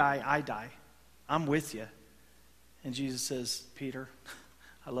 if you die, I die. I'm with you. And Jesus says, Peter,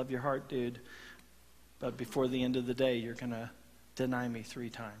 I love your heart, dude, but before the end of the day, you're going to deny me 3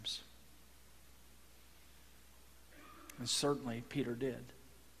 times. And certainly Peter did.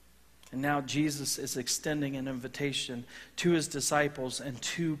 And now Jesus is extending an invitation to his disciples and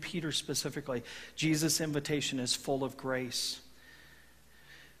to Peter specifically. Jesus' invitation is full of grace.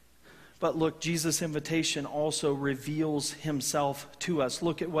 But look, Jesus' invitation also reveals himself to us.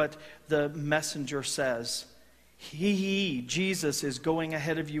 Look at what the messenger says. He, Jesus, is going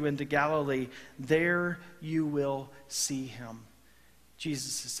ahead of you into Galilee. There you will see him.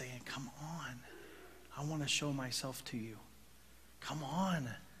 Jesus is saying, come on. I want to show myself to you. Come on.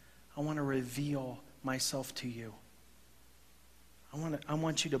 I want to reveal myself to you. I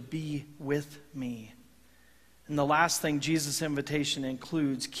want you to be with me. And the last thing, Jesus' invitation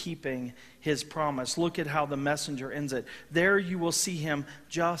includes keeping his promise. Look at how the messenger ends it. There you will see him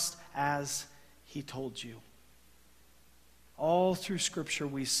just as he told you. All through Scripture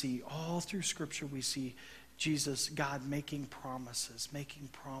we see Jesus, God making promises.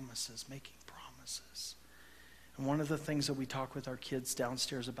 And one of the things that we talk with our kids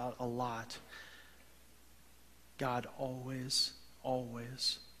downstairs about a lot, God always,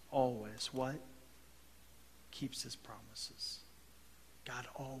 what? Keeps his promises. God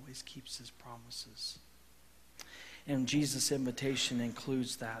always keeps his promises. And Jesus' invitation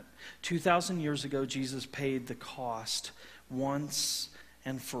includes that. 2,000 years ago, Jesus paid the cost once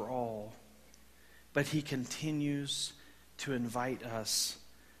and for all. But he continues to invite us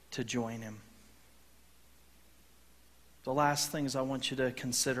to join him. The last things I want you to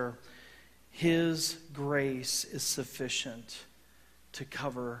consider, his grace is sufficient to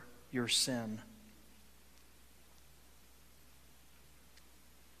cover your sin.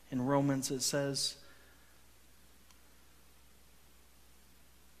 In Romans it says,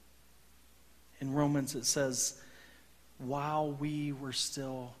 while we were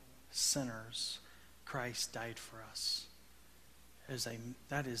still sinners, Christ died for us.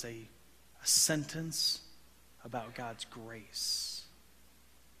 That is a sentence about God's grace.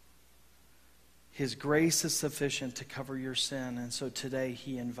 His grace is sufficient to cover your sin, and so today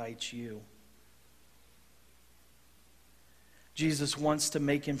he invites you. Jesus wants to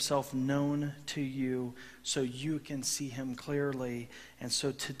make himself known to you so you can see him clearly, and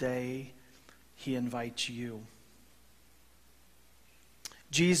so today he invites you.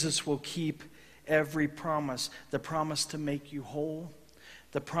 Jesus will keep every promise, the promise to make you whole,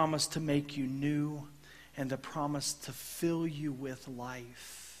 the promise to make you new, and the promise to fill you with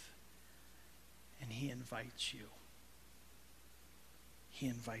life. And he invites you. He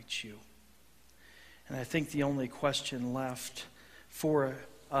invites you. And I think the only question left for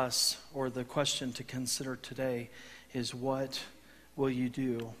us, or the question to consider today, is what will you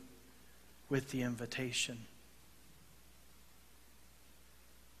do with the invitation?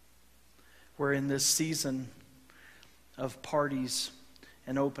 We're in this season of parties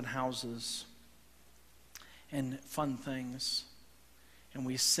and open houses and fun things, and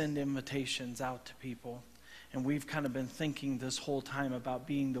we send invitations out to people, and we've kind of been thinking this whole time about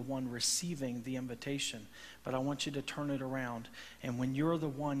being the one receiving the invitation. But I want you to turn it around, and when you're the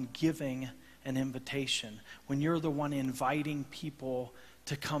one giving an invitation, when you're the one inviting people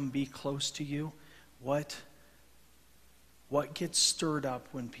to come be close to you, what gets stirred up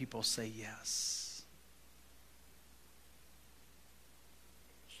when people say yes?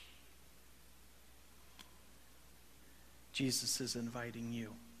 Jesus is inviting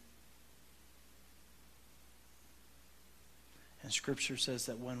you. And Scripture says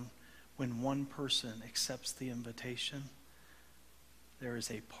that when one person accepts the invitation, there is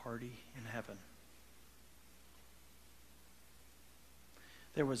a party in heaven.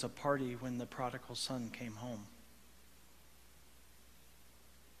 There was a party when the prodigal son came home.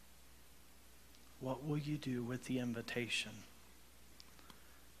 What will you do with the invitation?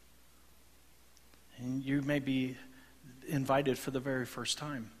 And you may be invited for the very first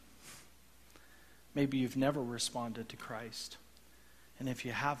time. Maybe you've never responded to Christ. And if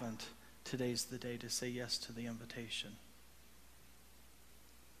you haven't, today's the day to say yes to the invitation.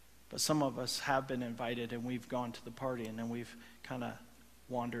 But some of us have been invited and we've gone to the party and then we've kind of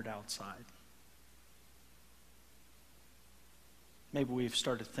wandered outside. Maybe we've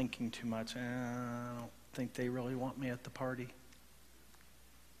started thinking too much. I don't think they really want me at the party.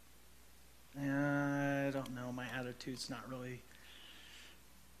 I don't know. My attitude's not really.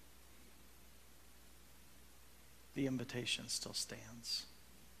 The invitation still stands.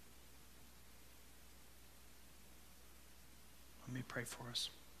 Let me pray for us.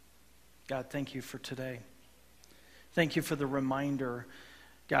 God, thank you for today. Thank you for the reminder,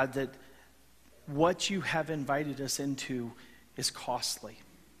 God, that what you have invited us into is costly.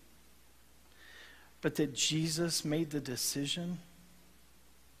 But that Jesus made the decision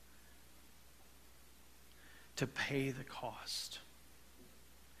to pay the cost.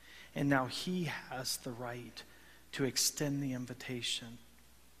 And now he has the right to extend the invitation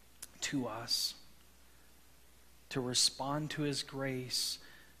to us, to respond to his grace,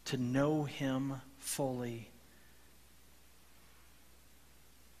 to know him fully,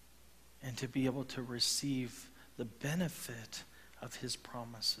 and to be able to receive the benefit of his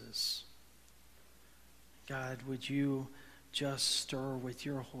promises. God, would you just stir with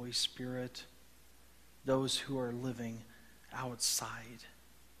your Holy Spirit those who are living outside?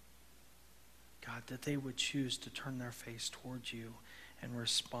 God, that they would choose to turn their face towards you and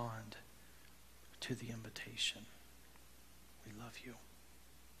respond to the invitation. We love you.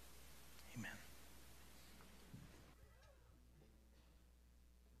 Amen.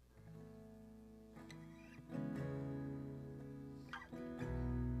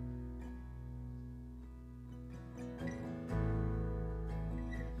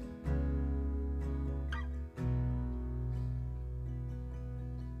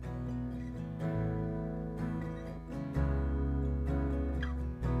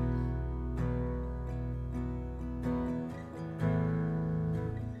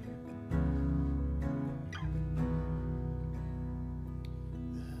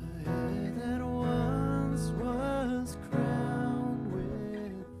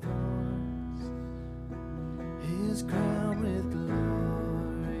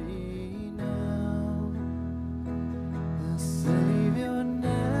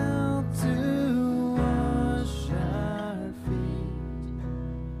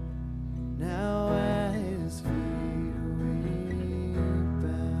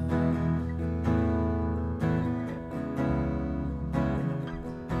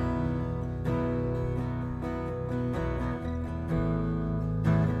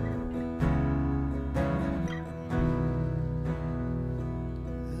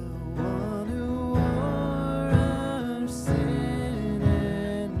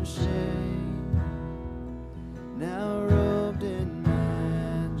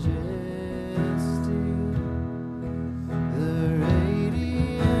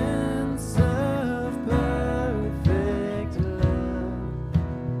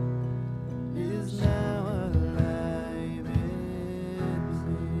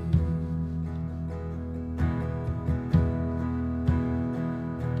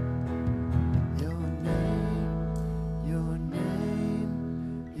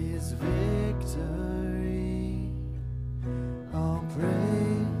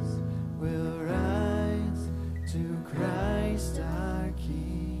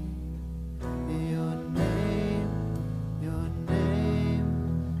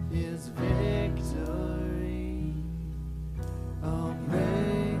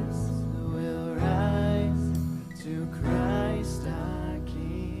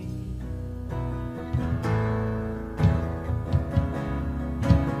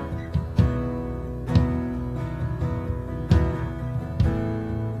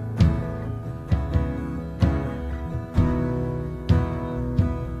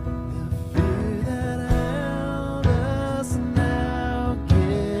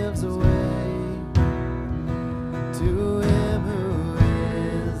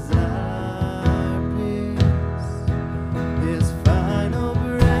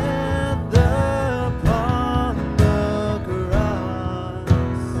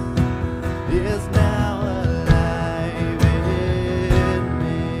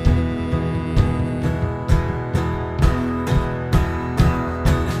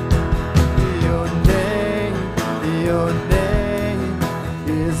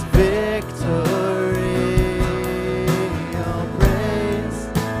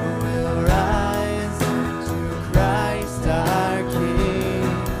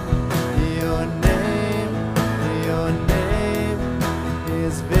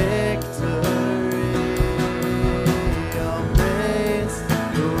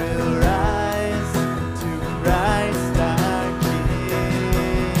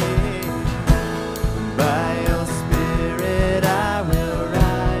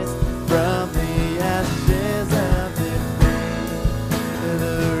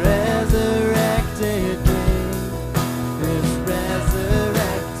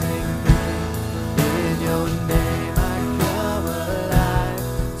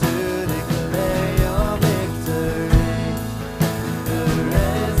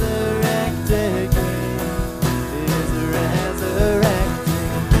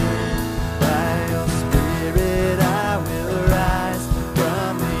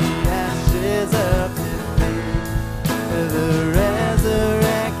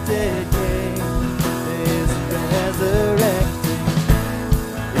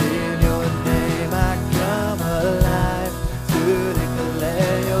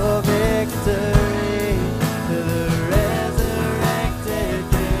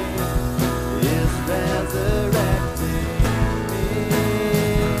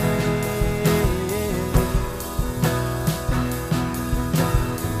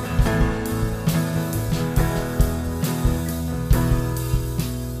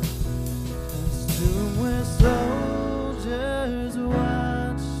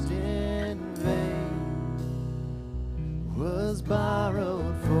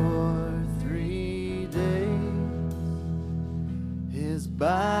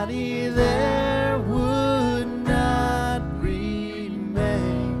 body there would not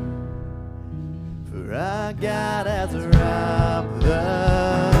remain. For I got as rob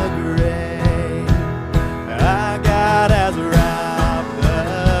the grave. I got as rob the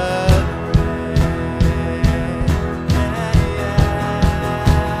grave.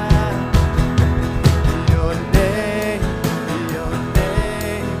 Your name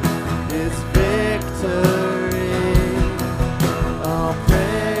is victory. All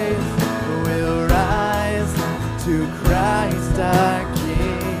praise will rise to Christ our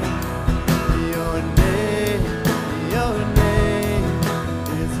King. Your name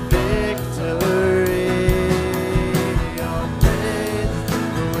is victory. All praise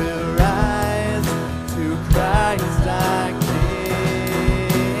will rise to Christ our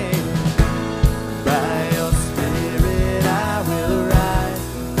King. By your Spirit I will rise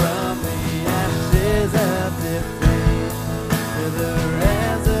from the ashes of defeat. The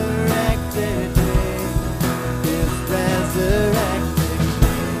resurrected King is resurrected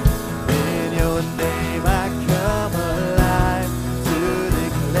King. In your name I come alive to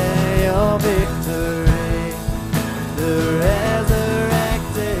declare your victory. The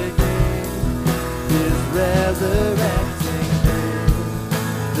resurrected King is resurrecting King.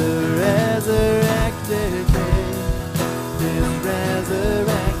 The resurrected King is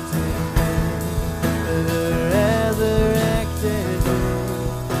resurrecting King. The resurrected King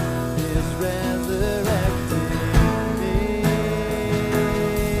is resurrecting me.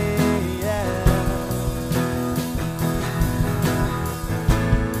 Yeah.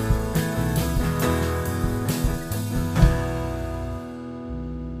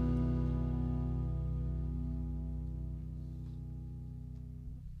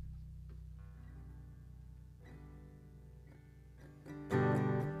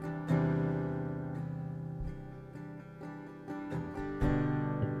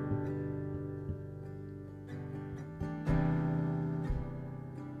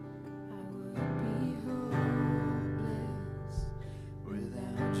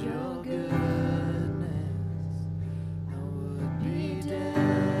 Without your goodness, I would be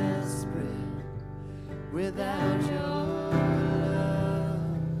desperate. Without your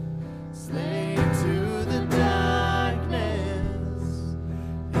love, slave to the darkness.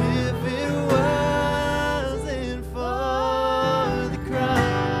 If it wasn't for the cross,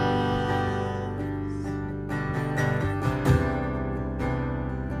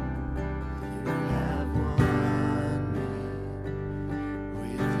 you have won me.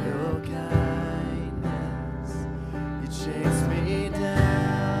 With your kindness, you chased me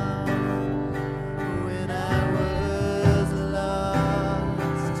down when I was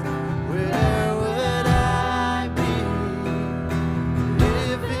lost. Where would I be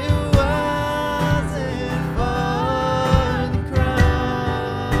if it wasn't for the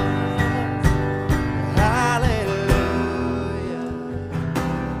cross? Hallelujah.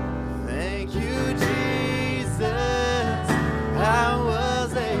 Thank you, Jesus. I was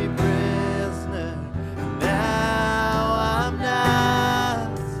a prisoner, now I'm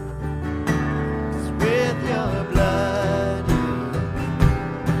not. 'Cause with your blood, you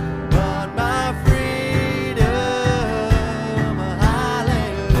bought my freedom.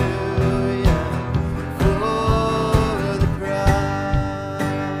 Hallelujah for the cross.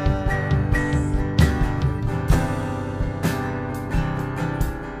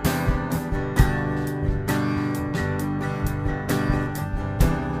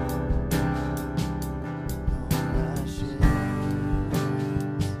 My shame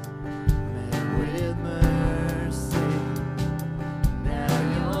met with mercy. Now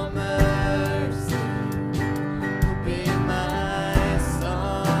your mercy will be my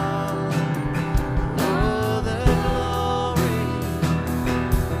song. Oh, the glory,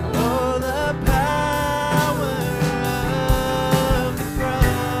 oh, the power of the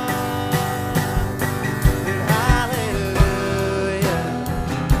cross. Hallelujah.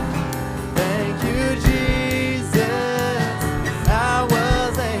 Thank you, Jesus. I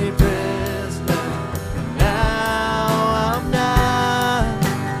was a prisoner, now I'm not.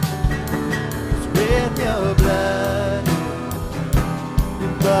 'Cause with your blood, you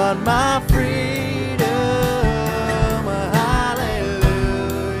bought my freedom. Hallelujah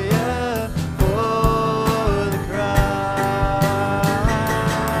for the cross.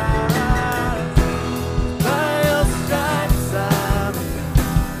 By your stripes I'm healed.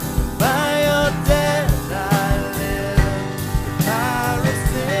 By your death I live. Power of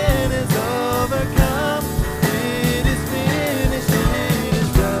sin is overcome. It is finished, it is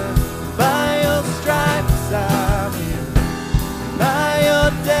done. By your stripes I'm healed. By your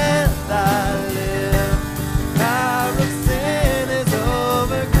death I live.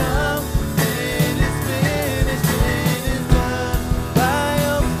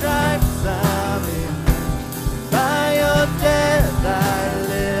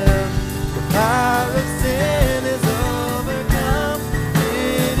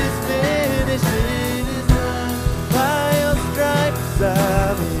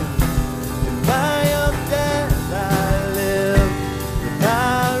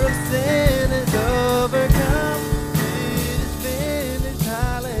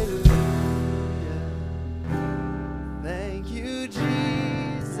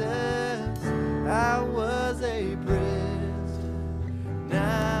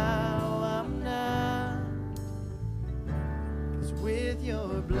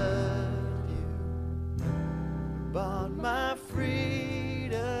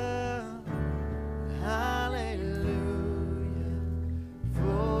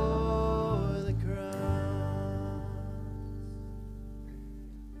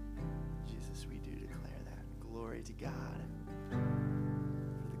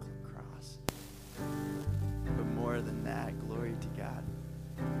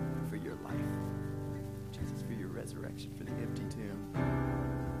 resurrection, for the empty tomb.